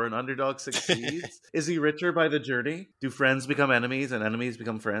before, where an underdog succeeds. Is he richer by the journey? Do friends become enemies and enemies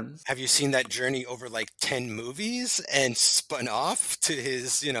become friends? Have you seen that journey over like 10 movies and spun off to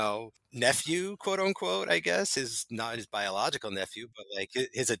his, nephew, quote unquote, I guess, not his biological nephew, but like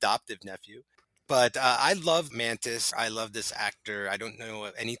his adoptive nephew. But I love Mantis. I love this actor. I don't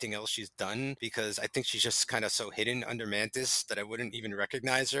know anything else she's done, because I think she's just kind of so hidden under Mantis that I wouldn't even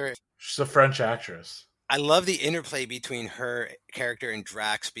recognize her. She's a French actress. I love the interplay between her character and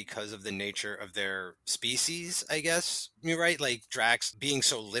Drax because of the nature of their species, I guess. You're right, like Drax being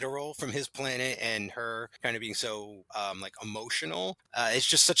so literal from his planet and her kind of being so like emotional. It's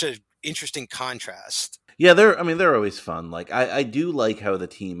just such an interesting contrast. Yeah, they're always fun. Like, I do like how the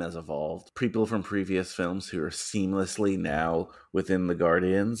team has evolved. People from previous films who are seamlessly now within the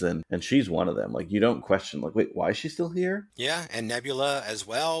Guardians, and she's one of them. Like, you don't question, like, wait, why is she still here? Yeah, and Nebula as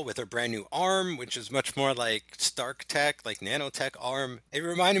well with her brand new arm, which is much more like Stark tech, like nanotech arm. It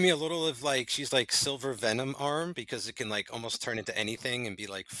reminded me a little of like, she's like Silver Venom arm, because it can like almost turn into anything and be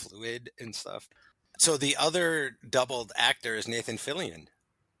like fluid and stuff. So the other doubled actor is Nathan Fillion.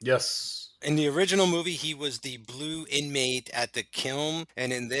 Yes. In the original movie, he was the blue inmate at the kiln,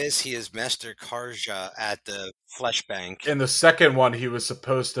 and in this, he is Master Karja at the flesh bank. In the second one, he was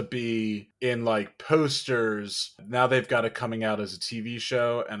supposed to be in like posters. Now they've got it coming out as a TV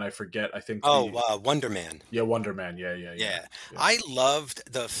show, and I forget. I think. Wonder Man. Yeah, Wonder Man. Yeah. I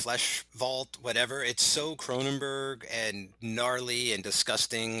loved the Flesh Vault, whatever. It's so Cronenberg and gnarly and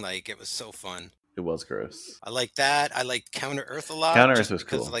disgusting. Like, it was so fun. It was gross. I like that. I liked Counter Earth a lot. Counter Earth just was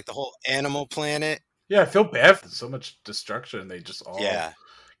because cool. of like the whole Animal Planet. Yeah, I feel bad for so much destruction. They just all Yeah.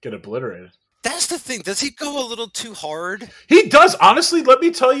 get obliterated. That's the thing. Does he go a little too hard? He does, honestly, let me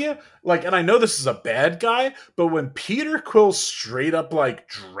tell you, like, and I know this is a bad guy, but when Peter Quill straight up, like,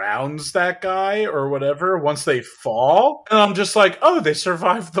 drowns that guy or whatever once they fall, and I'm just like, oh, they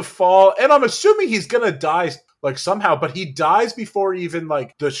survived the fall, and I'm assuming he's gonna die, like, somehow, but he dies before even,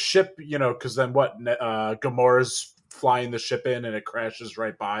 like, the ship, you know, because then what, Gamora's flying the ship in and it crashes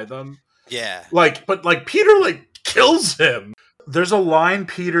right by them. Yeah. Like, but, like, Peter, like, kills him. There's a line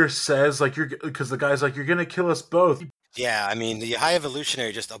Peter says, like, because the guy's like, you're gonna kill us both. Yeah, I mean, the High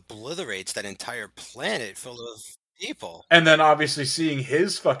Evolutionary just obliterates that entire planet full of people. And then obviously seeing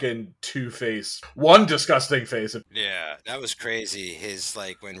his fucking two-face, one disgusting face. Yeah, that was crazy. His,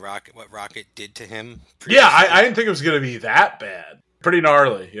 like, when what Rocket did to him. Yeah, I didn't think it was gonna be that bad. Pretty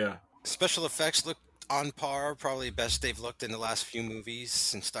gnarly, yeah. Special effects look on par, probably best they've looked in the last few movies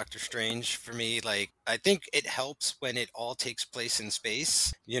since Doctor Strange. For me, like, I think it helps when it all takes place in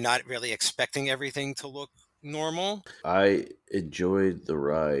space. You're not really expecting everything to look normal. I enjoyed the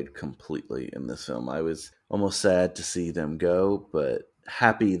ride completely in this film. I was almost sad to see them go, but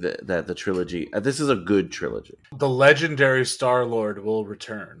happy that the trilogy, this is a good trilogy. The legendary Star-Lord will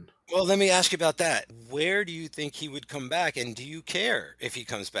return. Well, let me ask you about that. Where do you think he would come back, and do you care if he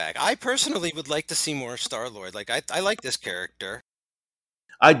comes back? I personally would like to see more Star-Lord. Like, I like this character.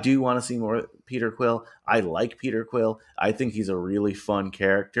 I do want to see more Peter Quill. I like Peter Quill. I think he's a really fun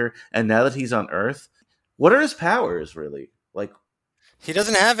character. And now that he's on Earth, what are his powers, really? Like, He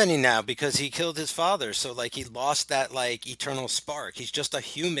doesn't have any now because he killed his father. So, like, he lost that, like, eternal spark. He's just a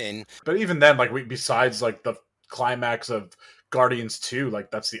human. But even then, like, besides, like, the climax of Guardians 2,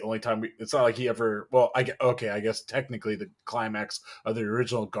 like, that's the only time it's not like he ever, well, I guess technically the climax of the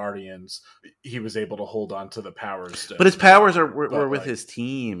original Guardians, he was able to hold on to the powers still. But his powers were with his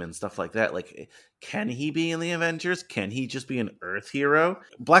team and stuff like that. Like, can he be in the Avengers? Can he just be an Earth hero?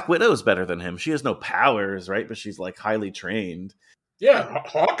 Black Widow's better than him. She has no powers, right? But she's, like, highly trained. Yeah,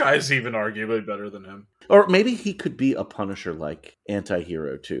 Hawkeye's even arguably better than him. Or maybe he could be a Punisher-like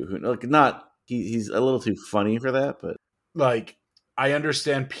anti-hero, too. Who, like, not, he's a little too funny for that, but... Like, I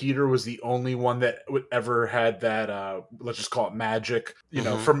understand Peter was the only one that ever had that, let's just call it magic, you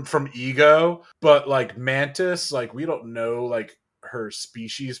know, from Ego. But, like, Mantis, like, we don't know, like, her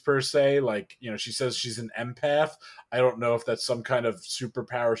species per se. Like, you know, she says she's an empath. I don't know if that's some kind of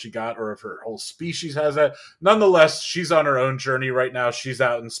superpower she got or if her whole species has that. Nonetheless, she's on her own journey right now. She's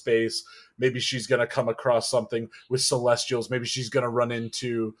out in space. Maybe she's going to come across something with Celestials. Maybe she's going to run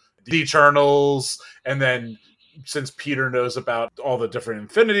into the Eternals, and then since Peter knows about all the different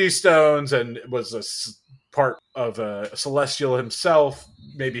Infinity Stones and was a part of a Celestial himself,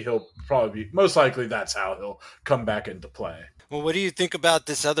 maybe he'll probably be, most likely that's how he'll come back into play. Well, what do you think about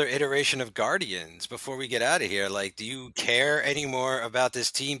this other iteration of Guardians before we get out of here? Like, do you care anymore about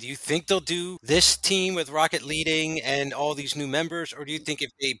this team? Do you think they'll do this team with Rocket leading and all these new members? Or do you think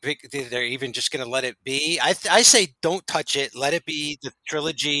if they pick, they're even just going to let it be? I say don't touch it. Let it be the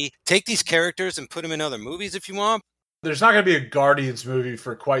trilogy. Take these characters and put them in other movies if you want. There's not going to be a Guardians movie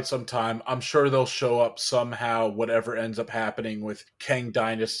for quite some time. I'm sure they'll show up somehow, whatever ends up happening with Kang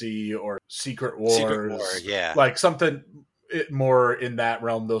Dynasty or Secret Wars. Secret War, yeah. Like something more in that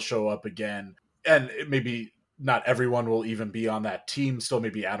realm, they'll show up again. And maybe not everyone will even be on that team. Still,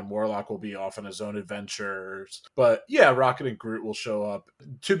 maybe Adam Warlock will be off on his own adventures. But yeah, Rocket and Groot will show up.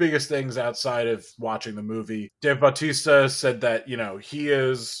 Two biggest things outside of watching the movie. Dave Bautista said that, you know, he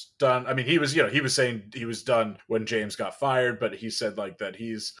is done. I mean, he was saying he was done when James got fired, but he said like that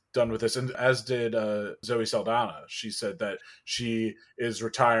he's done with this. And as did Zoe Saldana. She said that she is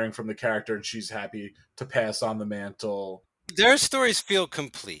retiring from the character and she's happy to pass on the mantle. Their stories feel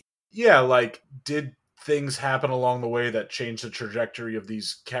complete. Yeah, like, did things happen along the way that changed the trajectory of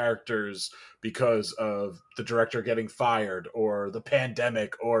these characters because of the director getting fired or the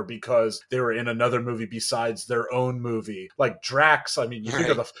pandemic or because they were in another movie besides their own movie? Like Drax, I mean, you think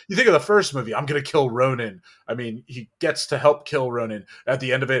of the first movie, I'm going to kill Ronan. I mean, he gets to help kill Ronan at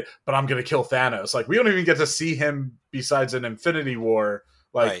the end of it, but I'm going to kill Thanos. Like, we don't even get to see him besides in Infinity War.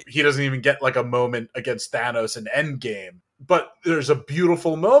 Like, he doesn't even get like a moment against Thanos in Endgame. But there's a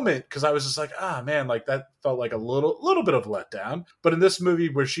beautiful moment because I was just like, man, like that felt like a little bit of letdown. But in this movie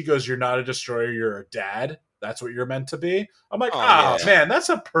where she goes, you're not a destroyer, you're a dad. That's what you're meant to be. I'm like, man, that's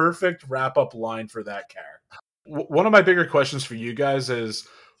a perfect wrap up line for that character. One of my bigger questions for you guys is,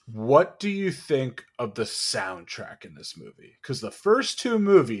 what do you think of the soundtrack in this movie? Because the first two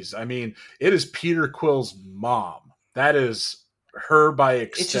movies, I mean, it is Peter Quill's mom. That is her by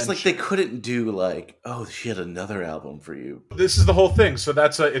extension. It's just like they couldn't do like, oh, she had another album for you. This is the whole thing. So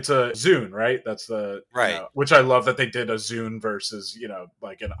it's a Zune, right? That's the right. Which I love that they did a Zune versus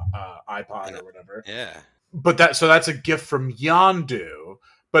like an iPod or whatever. Yeah. But that's a gift from Yondu.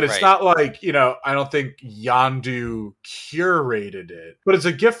 But it's not like, I don't think Yondu curated it. But it's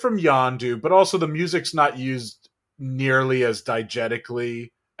a gift from Yondu, but also the music's not used nearly as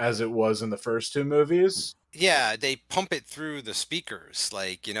diegetically as it was in the first two movies. Yeah, they pump it through the speakers.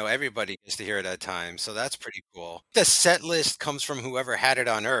 Like, everybody gets to hear it at a time. So that's pretty cool. The set list comes from whoever had it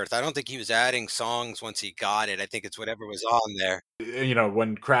on Earth. I don't think he was adding songs once he got it. I think it's whatever was on there.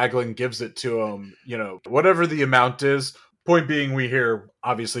 When Kraglin gives it to him, whatever the amount is. Point being, we hear,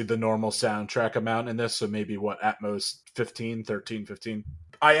 obviously, the normal soundtrack amount in this, so maybe, at most 13, 15.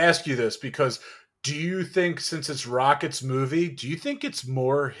 I ask you this because do you think, since it's Rocket's movie, do you think it's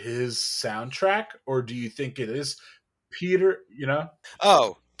more his soundtrack, or do you think it is Peter,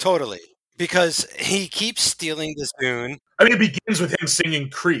 Oh, totally. Because he keeps stealing the Zune. I mean, it begins with him singing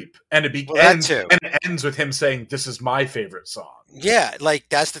Creep, and it ends with him saying, "This is my favorite song." Yeah, like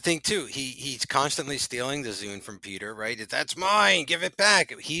that's the thing too. He's constantly stealing the Zune from Peter, right? That's mine, give it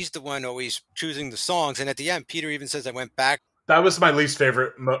back. He's the one always choosing the songs, and at the end, Peter even says, "I went back." That was my least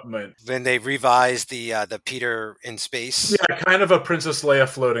favorite moment. When they revised the Peter in space. Yeah, kind of a Princess Leia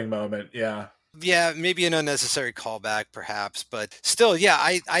floating moment. Yeah. Yeah, maybe an unnecessary callback, perhaps, but still, yeah,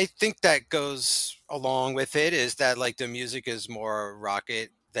 I think that goes along with it. Is that like the music is more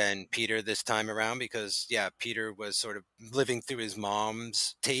Rocket than Peter this time around, because Peter was sort of living through his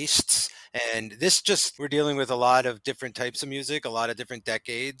mom's tastes, and we're dealing with a lot of different types of music, a lot of different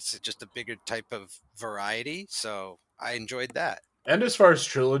decades, just a bigger type of variety. So I enjoyed that. And as far as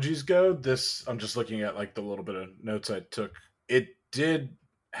trilogies go, I'm just looking at like the little bit of notes I took. It did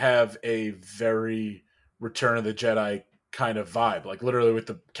have a very Return of the Jedi kind of vibe, like literally with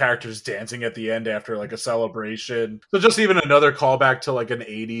the characters dancing at the end after like a celebration. So just even another callback to like an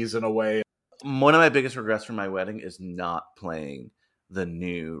 80s in a way. One of my biggest regrets from my wedding is not playing the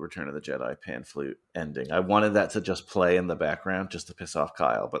new Return of the Jedi pan flute ending. I wanted that to just play in the background just to piss off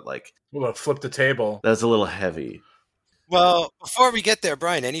Kyle, but like, we'll flip the table. That's a little heavy. Well, before we get there,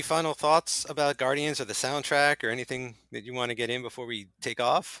 Brian, any final thoughts about Guardians or the soundtrack or anything that you want to get in before we take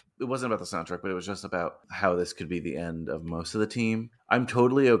off? It wasn't about the soundtrack, but it was just about how this could be the end of most of the team. I'm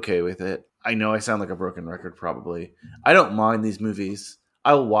totally okay with it. I know I sound like a broken record, probably. I don't mind these movies.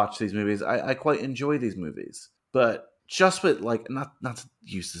 I'll watch these movies. I quite enjoy these movies. But just with, like, not to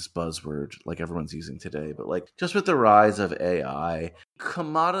use this buzzword like everyone's using today, but like just with the rise of AI,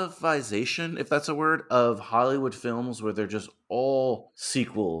 commoditization, if that's a word, of Hollywood films where they're just all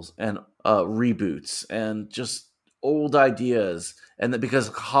sequels and reboots and just old ideas. And that because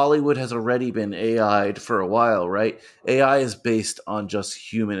Hollywood has already been AI'd for a while, right? AI is based on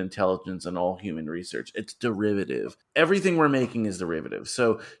just human intelligence and all human research. It's derivative. Everything we're making is derivative.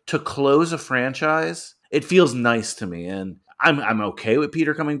 So to close a franchise, it feels nice to me, and I'm okay with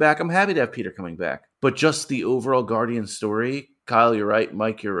Peter coming back. I'm happy to have Peter coming back. But just the overall Guardian story, Kyle, you're right.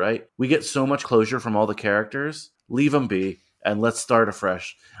 Mike, you're right. We get so much closure from all the characters. Leave them be, and let's start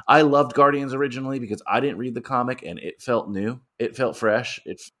afresh. I loved Guardians originally because I didn't read the comic, and it felt new. It felt fresh.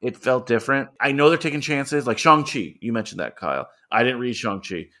 It felt different. I know they're taking chances, like Shang-Chi. You mentioned that, Kyle. I didn't read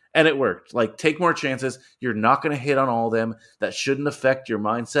Shang-Chi. And it worked. Like, take more chances. You're not going to hit on all of them. That shouldn't affect your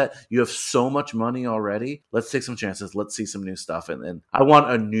mindset. You have so much money already. Let's take some chances. Let's see some new stuff. And I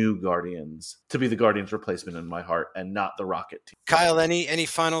want a new Guardians to be the Guardians replacement in my heart and not the Rocket team. Kyle, any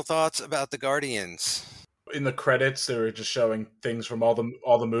final thoughts about the Guardians? In the credits, they were just showing things from all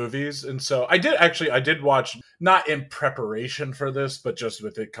the movies, and so I did watch, not in preparation for this, but just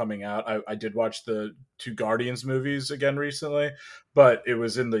with it coming out. I did watch the two Guardians movies again recently, but it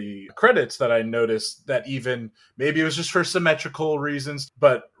was in the credits that I noticed that even maybe it was just for symmetrical reasons,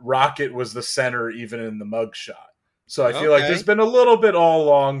 but Rocket was the center even in the mugshot. So I feel like there's been a little bit all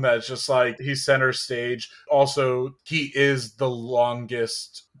along that's just like he's center stage. Also, he is the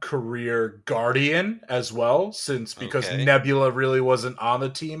longest career Guardian as well, because Nebula really wasn't on the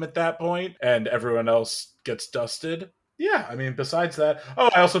team at that point and everyone else gets dusted. Yeah, I mean, besides that,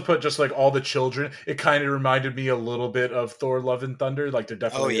 I also put just like all the children. It kind of reminded me a little bit of Thor: Love and Thunder. Like they're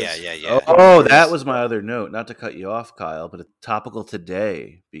definitely that was my other note. Not to cut you off, Kyle, but it's topical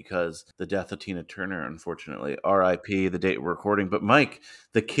today because the death of Tina Turner, unfortunately, R.I.P. the date we're recording. But Mike,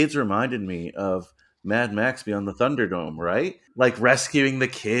 the kids reminded me of Mad Max Beyond the Thunderdome, right? Like rescuing the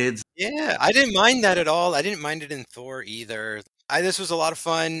kids. Yeah, I didn't mind that at all. I didn't mind it in Thor either. This was a lot of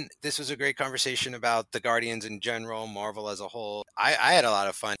fun. This was a great conversation about the Guardians in general, Marvel as a whole. I had a lot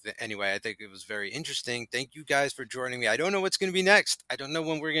of fun. Anyway, I think it was very interesting. Thank you guys for joining me. I don't know what's going to be next. I don't know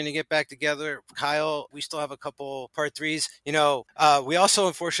when we're going to get back together. Kyle, we still have a couple part 3s. We also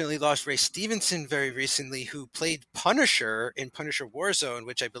unfortunately lost Ray Stevenson very recently, who played Punisher in Punisher Warzone,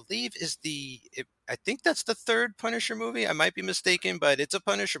 which I believe is I think that's the third Punisher movie. I might be mistaken, but it's a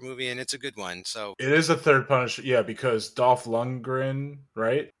Punisher movie and it's a good one. So it is a third Punisher, yeah, because Dolph Lundgren,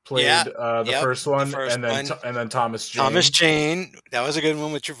 right, played the first one, and then Thomas Jane. Thomas Jane, that was a good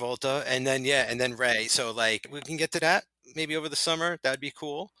one with Travolta, and then Ray. So like we can get to that maybe over the summer. That'd be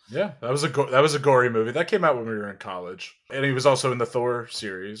cool. Yeah, that was a gory movie that came out when we were in college, and he was also in the Thor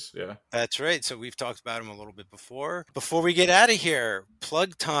series. Yeah, that's right. So we've talked about him a little bit before. Before we get out of here,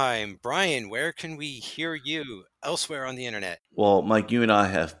 plug time. Brian, where can we hear you elsewhere on the internet? Well, Mike, you and I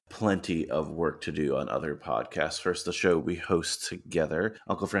have plenty of work to do on other podcasts. First, the show we host together,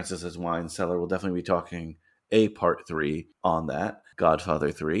 Uncle Francis's Wine Cellar. We'll definitely be talking a part 3 on that,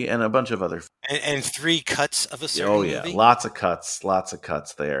 Godfather 3, and a bunch of other and 3 cuts of a certain movie. Lots of cuts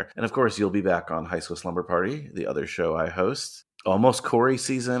there. And of course, you'll be back on High School Slumber Party, the other show I host. Almost Corey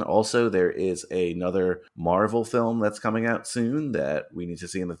season. Also, there is another Marvel film that's coming out soon that we need to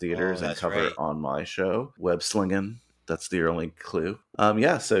see in the theaters and cover on my show, Web Slingin'. That's the only clue.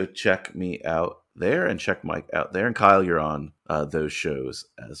 So check me out there and check Mike out there. And Kyle, you're on those shows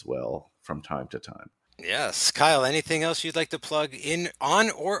as well from time to time. Yes. Kyle, anything else you'd like to plug in on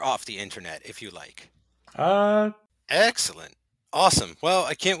or off the internet, if you like? Excellent. Awesome. Well,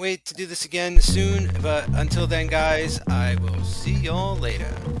 I can't wait to do this again soon, but until then, guys, I will see y'all later.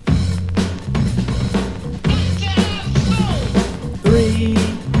 3,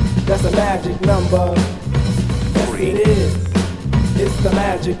 that's a magic number. Yes, it is. It's the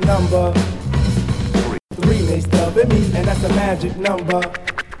magic number. 3 makes love at me, and that's a magic number.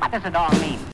 What does it all mean?